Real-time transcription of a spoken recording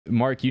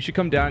Mark, you should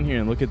come down here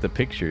and look at the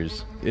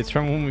pictures. It's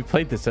from when we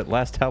played this at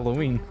last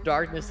Halloween.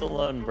 Darkness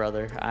alone,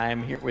 brother.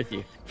 I'm here with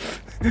you.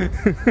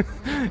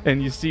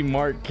 And you see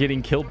Mark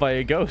getting killed by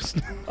a ghost.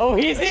 Oh,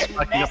 he's here!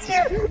 He's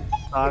here!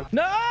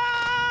 No!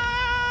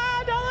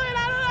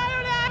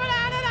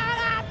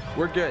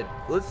 We're good.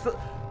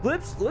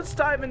 Let's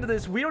dive into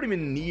this. We don't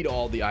even need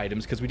all the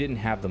items because we didn't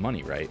have the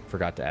money, right?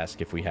 Forgot to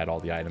ask if we had all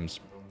the items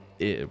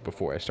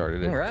before I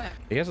started it. All right.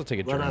 I guess I'll take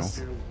a journal.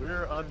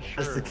 We're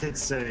unsure. As the kids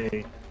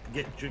say,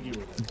 get jiggy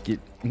with it. Get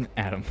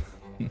Adam.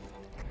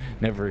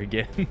 Never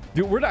again.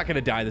 Dude, we're not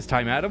gonna die this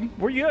time, Adam.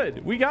 We're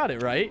good. We got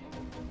it, right?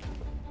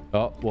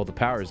 Oh, well, the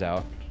power's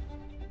out.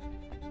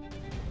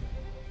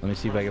 Let me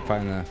see if I can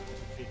find the...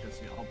 Hey,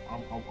 Jesse, I'll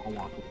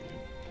walk with you.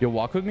 You'll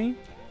walk with me?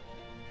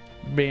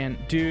 Man,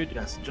 dude.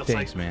 Yes, just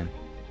thanks, like, man.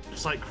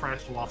 Just like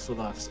Christ walks with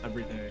us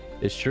every day.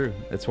 It's true.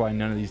 That's why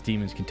none of these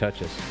demons can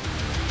touch us.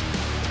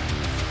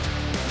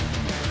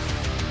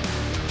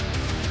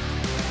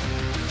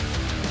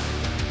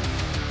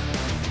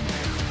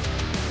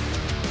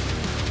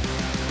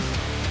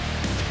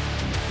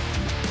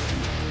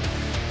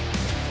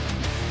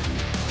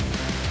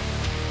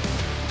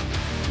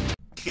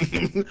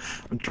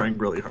 I'm trying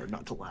really hard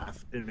not to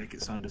laugh and make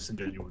it sound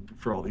disingenuous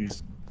for all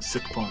these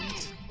sick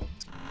puns.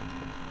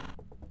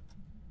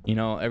 You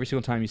know, every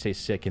single time you say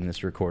sick in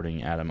this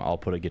recording, Adam, I'll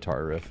put a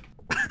guitar riff.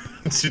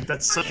 Dude,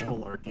 that's such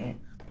malarkey.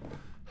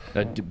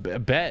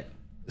 Bet.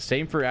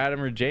 Same for Adam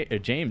or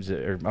James,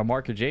 or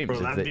Mark or James.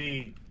 Bro, that'd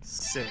be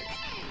sick.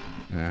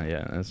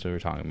 Yeah, that's what we're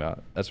talking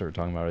about. That's what we're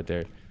talking about right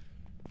there.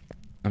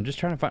 I'm just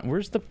trying to find...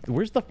 Where's the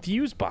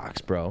fuse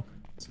box, bro?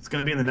 It's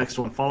gonna be in the next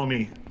one. Follow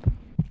me.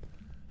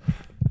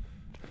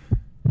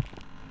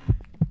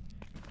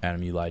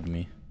 Adam, you lied to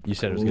me. You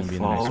said it was going to be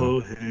in the next one.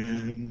 Follow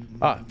him.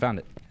 Ah, found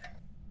it.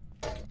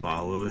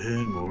 Follow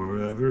him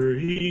wherever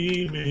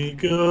he may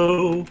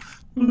go.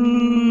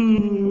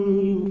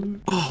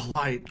 Ooh. Oh,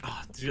 light.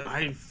 Oh, dude,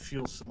 I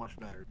feel so much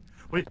better.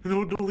 Wait,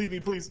 no, don't leave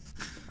me, please.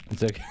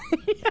 It's okay.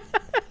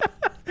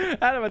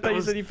 Adam, I thought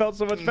you said you felt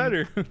so much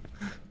better.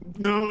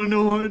 No.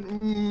 No.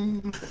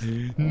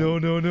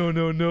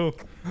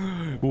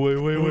 Wait.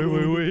 Wait.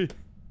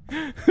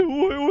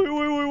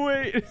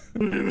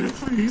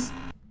 Please.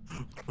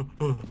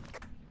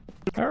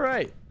 All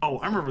right. Oh,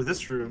 I remember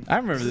this room. I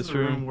remember this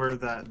room where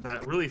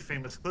that really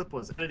famous clip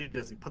was. Eddie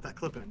Disney, put that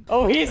clip in.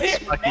 Oh, he's here!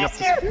 He's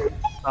here!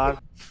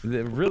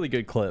 The really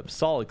good clip,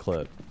 solid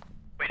clip.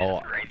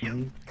 Oh,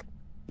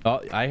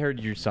 I heard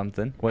you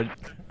something. What?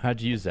 How'd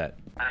you use that?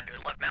 I'm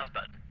doing left mouse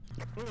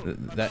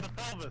button. That.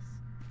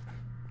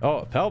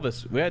 Oh,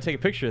 pelvis. We gotta take a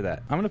picture of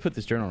that. I'm gonna put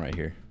this journal right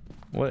here.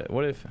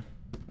 What if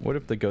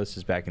the ghost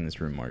is back in this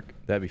room, Mark?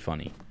 That'd be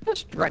funny.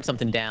 Just write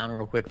something down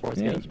real quick for us.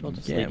 Yeah. We'll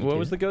just What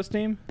was the ghost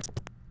name?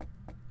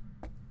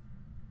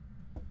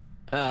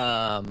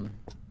 Gabagoo.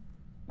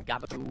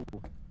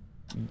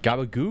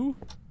 Gabagoo?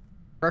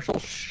 Herschel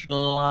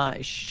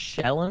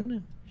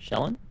Schellen?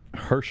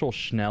 Herschel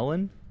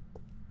Schnellen?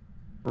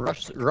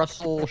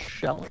 Russell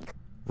Schellen.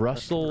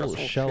 Russell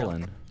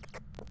Schellen.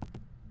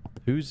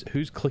 Who's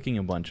clicking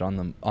a bunch on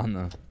the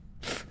on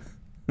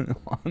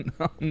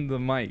the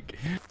mic?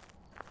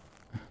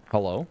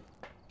 Hello?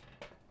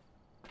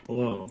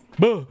 Hello.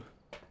 Buh!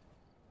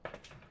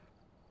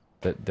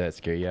 That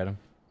scare you, Adam?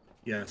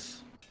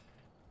 Yes.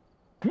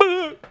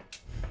 Buh!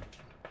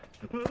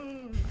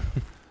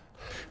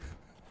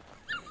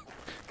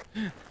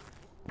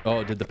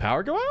 Oh, did the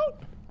power go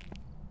out?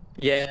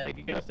 Yeah, the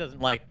ghost doesn't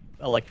like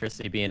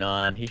electricity being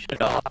on. He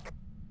shut off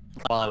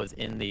while I was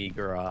in the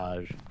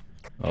garage.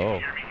 Oh. Can you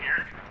hear me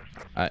here?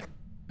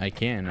 I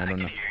can. I don't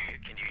know.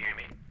 Can you hear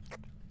me?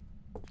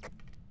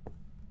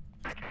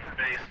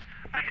 Base.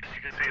 I guess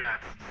you could say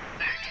that's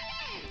sick.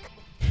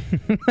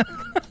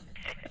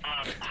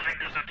 High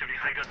ghost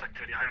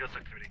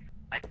activity.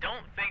 I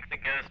don't think the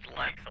ghost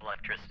likes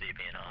electricity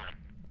being on.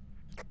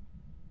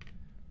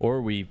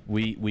 Or we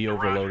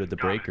overloaded the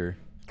breaker.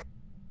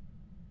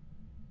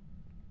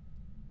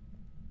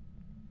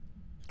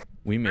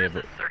 We may have.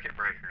 Where's the circuit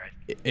breaker?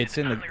 It's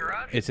in the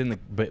garage? It's in the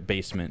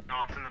basement.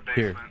 No, it's in the basement.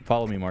 Here,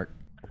 follow me, Mark.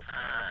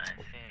 I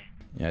see.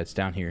 Yeah, it's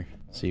down here.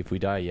 See if we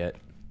die yet.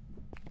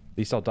 At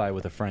least I'll die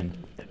with a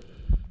friend.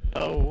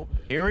 Oh,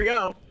 here we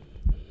go.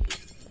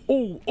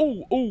 Oh!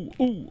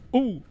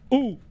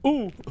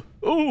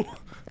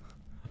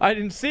 I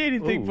didn't see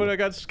anything, but I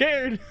got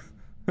scared.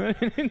 I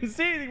didn't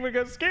see anything, but I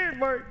got scared,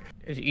 Mark.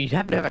 You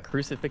happen to have a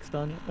crucifix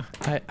on you?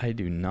 I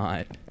do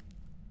not.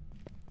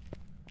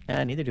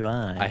 Yeah, neither do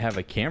I. I have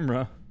a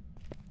camera.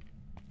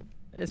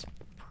 It's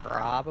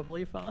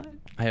probably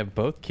fine. I have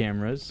both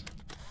cameras.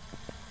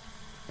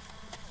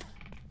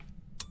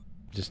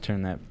 Just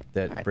turn that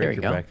Alright,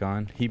 breaker back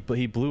on. He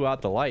blew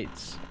out the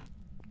lights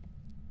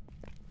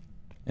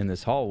in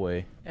this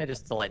hallway. Yeah,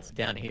 just the lights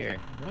down here.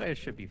 Well, it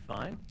should be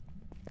fine.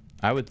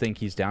 I would think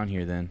he's down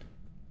here then.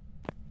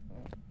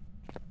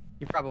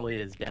 He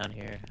probably is down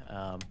here.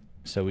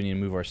 So we need to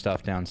move our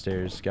stuff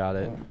downstairs. Got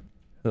it. Did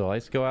the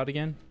lights go out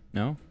again?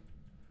 No?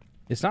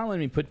 It's not letting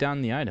me put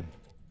down the item.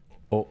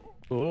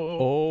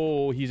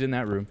 Oh, he's in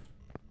that room.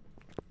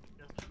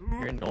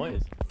 Hearing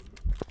noise.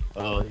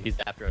 Oh, he's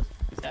after us.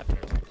 He's after us.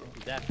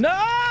 He's after No!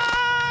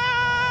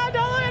 us.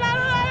 Don't look at that!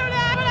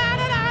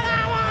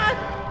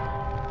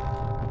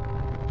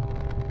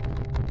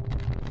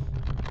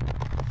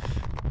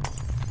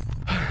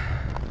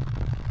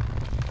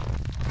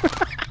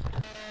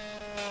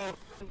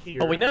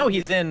 Oh, we know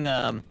he's in.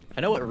 I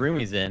know what room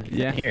he's in. He's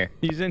in here.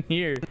 He's in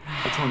here.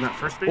 Which one? That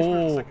first basement?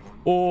 Or the second one?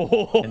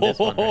 Oh, In this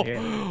one right here.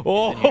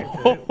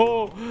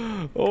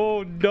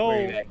 oh no.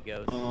 Where you at,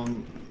 Ghost?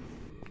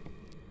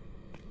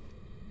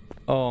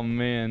 Oh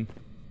man,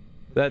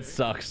 that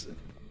sucks.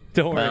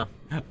 Don't worry,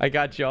 I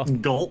got y'all.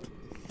 Gulp.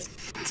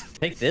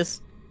 Take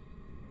this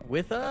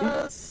with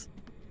us.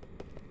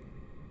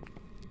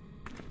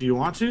 Do you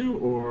want to,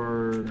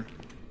 or?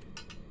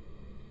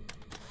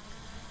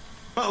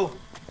 Uh-oh.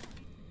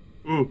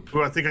 Ooh,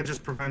 I think I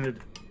just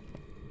prevented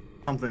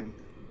something.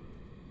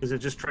 Is it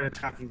just trying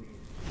attacking me?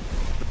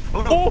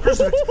 Oh no!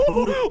 Crucifix.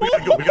 Oh, we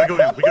gotta go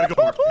now. We gotta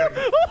go, Mark. We gotta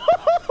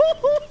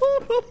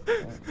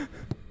go.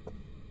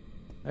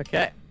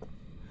 Okay.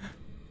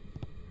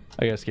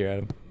 I got scared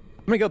of him.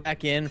 I'm gonna go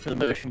back in for the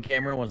motion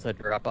camera once I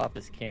drop off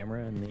this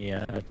camera in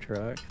the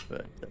truck,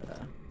 but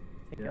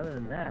I think other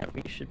than that,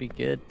 we should be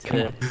good to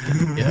go.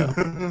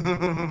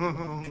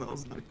 That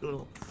was not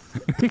cool.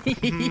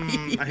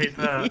 I hate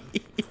that.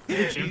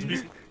 James, do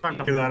you trying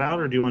to figure that out,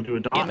 or do you want to do a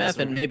dot? EMF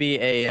and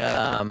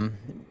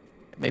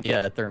maybe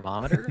a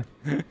thermometer.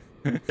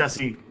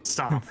 Jesse,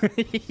 stop. I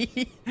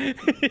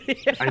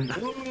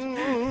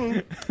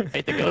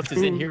Wait, the ghost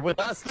is in here with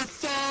us.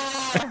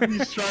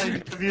 He's trying to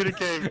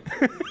communicate.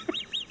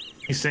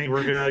 He's saying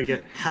we're gonna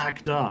get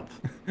hacked up.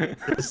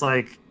 It's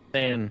like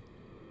Saying,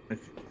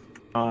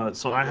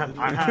 so I have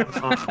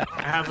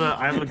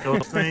a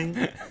ghost thing.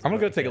 I'm gonna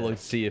go take a look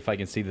to see if I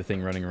can see the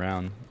thing running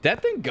around.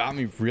 That thing got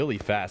me really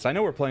fast. I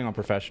know we're playing on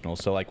professional,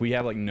 so like we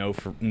have like no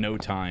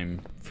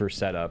time for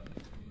setup,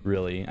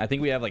 really. I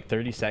think we have like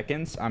 30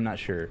 seconds. I'm not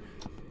sure.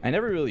 I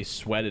never really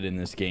sweated in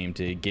this game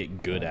to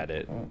get good at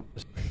it.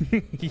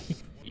 you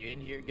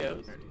in here,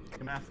 ghost?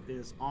 EMF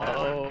is on.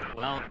 Oh,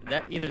 well,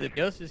 that either the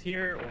ghost is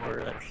here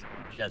or that's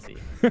Jesse.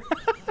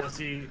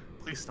 Jesse,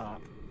 please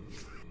stop.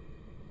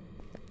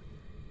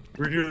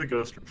 We're doing the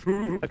ghost.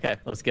 Okay,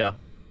 let's go.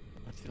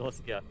 Let's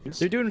go.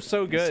 They're doing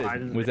so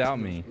good without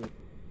me.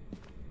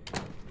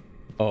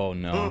 Oh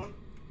no.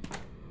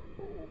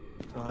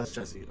 Oh, that's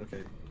Jesse.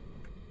 Okay.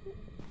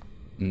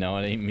 No,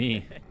 it ain't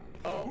me.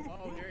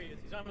 Oh, there he is.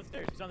 He's on the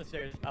stairs. He's on the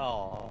stairs.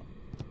 Oh.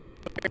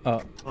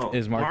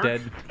 Is Mark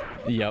dead?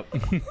 Yep.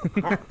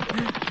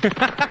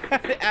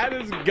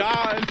 Adam's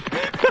gone.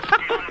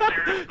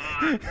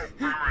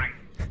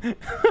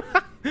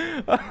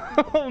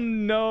 Oh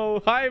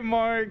no. Hi,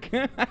 Mark.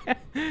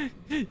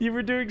 You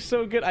were doing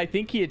so good. I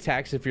think he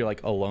attacks if you're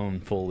like alone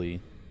fully,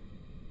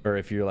 or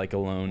if you're like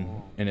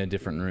alone in a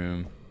different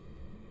room.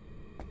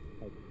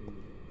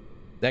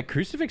 That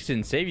crucifix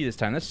didn't save you this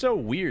time. That's so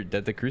weird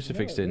that the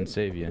crucifix didn't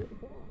save you.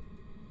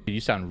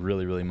 You sound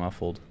really, really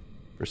muffled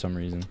for some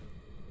reason.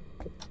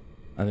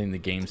 I think the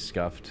game's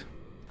scuffed.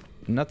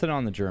 Nothing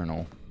on the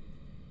journal.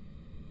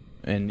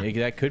 And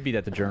that could be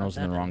that the journal's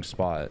in the wrong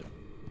spot.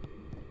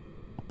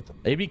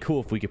 It'd be cool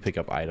if we could pick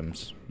up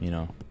items, you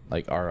know,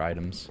 like our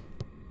items.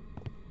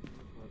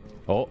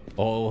 Oh,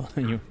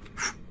 you.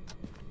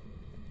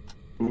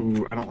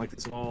 Ooh, I don't like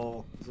this at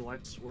all. Is the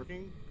lights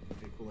working?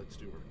 Okay, cool, lights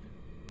do work.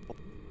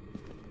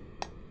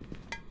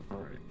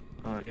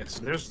 Alright. Yes,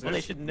 there's Well,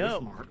 they should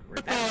know. Mark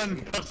right there.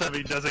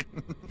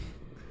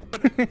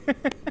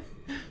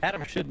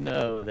 Adam should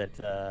know that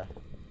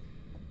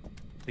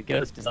the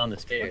ghost is on the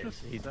stairs.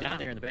 He's down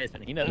there in the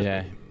basement. He knows.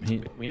 Yeah.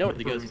 We know where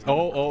the ghost is.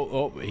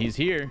 Oh, he's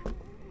here.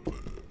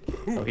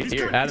 Oh, he's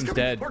here. Adam's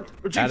dead.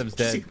 Adam's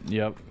dead.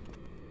 Yep.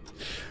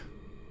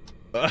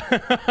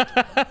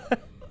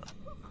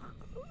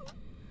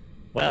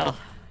 Well.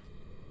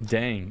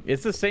 Dang.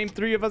 It's the same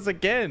three of us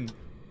again.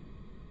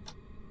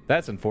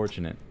 That's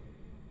unfortunate.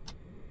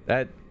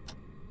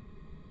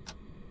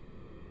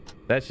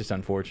 That's just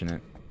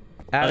unfortunate.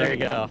 Adam, There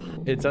you go.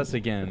 It's us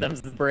again.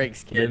 Them's the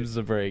breaks, kid. Them's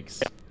the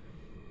breaks.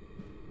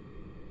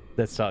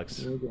 That sucks.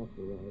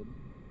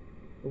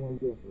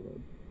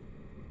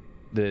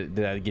 Did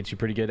that get you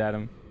pretty good,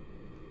 Adam?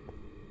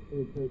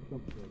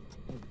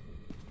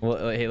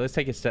 Well, hey, let's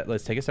take a step.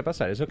 Let's take a step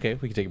outside. It's okay.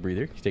 We can take a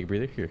breather. Take a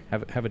breather. Here,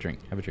 have a drink.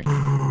 Have a drink.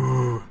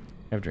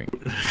 Have a drink.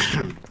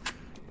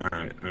 All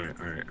right.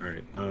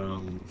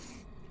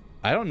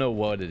 I don't know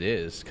what it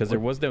is because there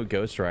was no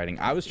ghost riding.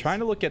 I was trying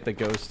to look at the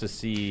ghosts to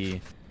see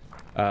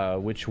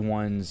which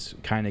ones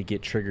kind of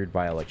get triggered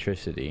by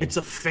electricity. It's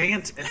a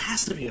phantom. It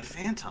has to be a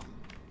phantom.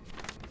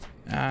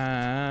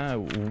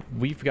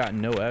 We've got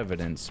no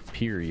evidence,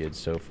 period,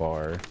 so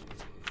far.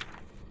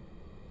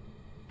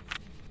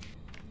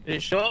 Did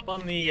it show up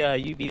on the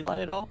UV light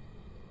at all?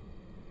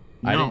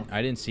 No.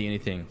 I didn't see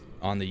anything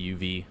on the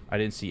UV. I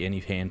didn't see any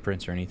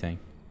handprints or anything.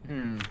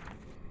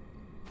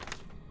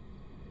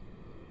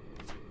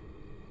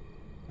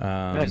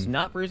 No, it's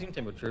not freezing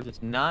temperatures.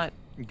 It's not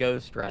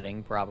ghost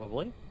riding,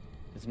 probably.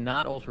 It's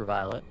not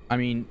ultraviolet. I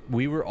mean,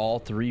 we were all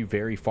three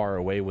very far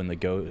away when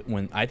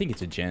I think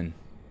it's a gen.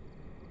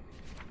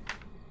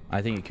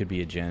 I think it could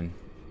be a gen.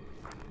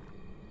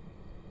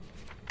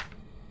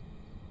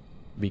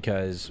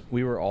 Because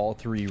we were all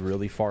three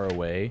really far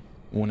away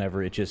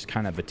whenever it just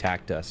kind of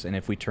attacked us. And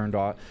if we turned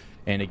off,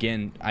 and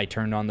again, I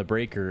turned on the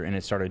breaker and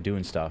it started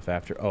doing stuff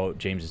after. Oh,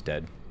 James is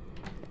dead.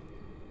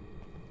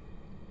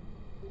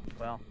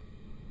 Well,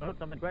 oh,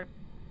 something quick.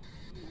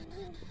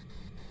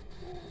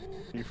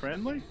 You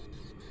friendly?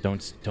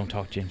 Don't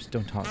talk, James.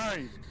 Don't talk.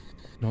 Hi.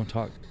 Don't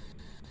talk.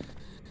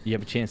 You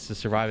have a chance to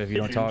survive if you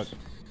don't talk.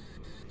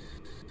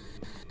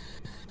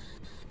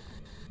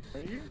 Are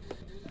you?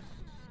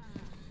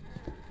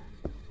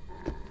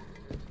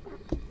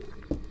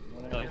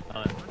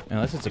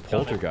 Unless it's a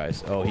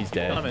poltergeist. Oh, he's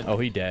dead. Oh,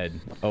 he dead.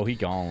 Oh, he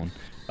gone.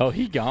 Oh,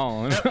 he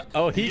gone.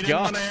 Oh, he You didn't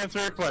gone. want to answer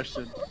a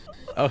question.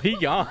 Oh, he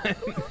gone.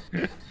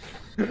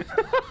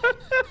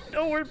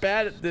 No, we're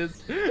bad at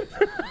this.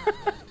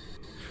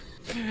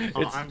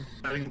 I'm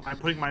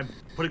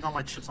putting all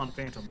my chips on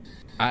Phantom.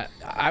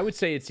 I would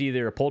say it's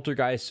either a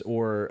poltergeist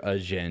or a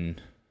Jinn.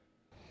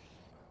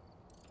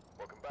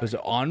 Was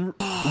it on?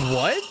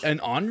 What? An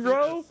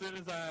Onro? As soon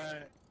as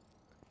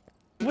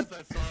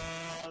I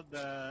saw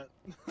that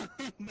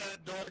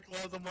that door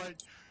close, I'm like,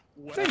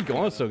 It's ain't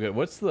going so good.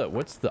 What's the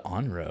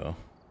Onro?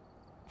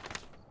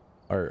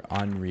 Or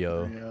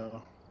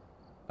Onryo?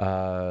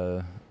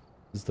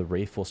 Is the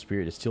wrathful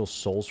spirit. It steals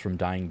souls from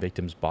dying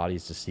victims'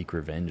 bodies to seek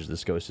revenge.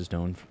 This ghost is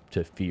known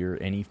to fear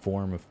any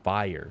form of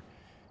fire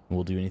and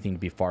will do anything to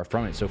be far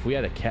from it. So if we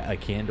had a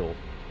candle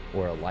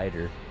or a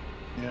lighter.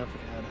 Yeah, if we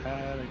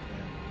had a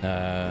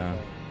candle.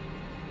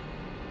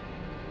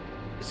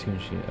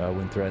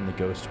 When threatened, the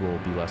ghost will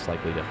be less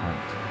likely to hunt.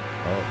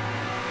 Oh.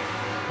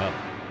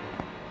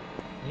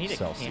 We need a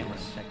Celsius. camera,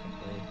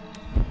 technically.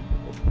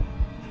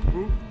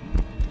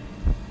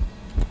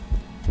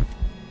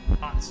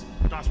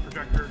 Dots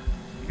projector.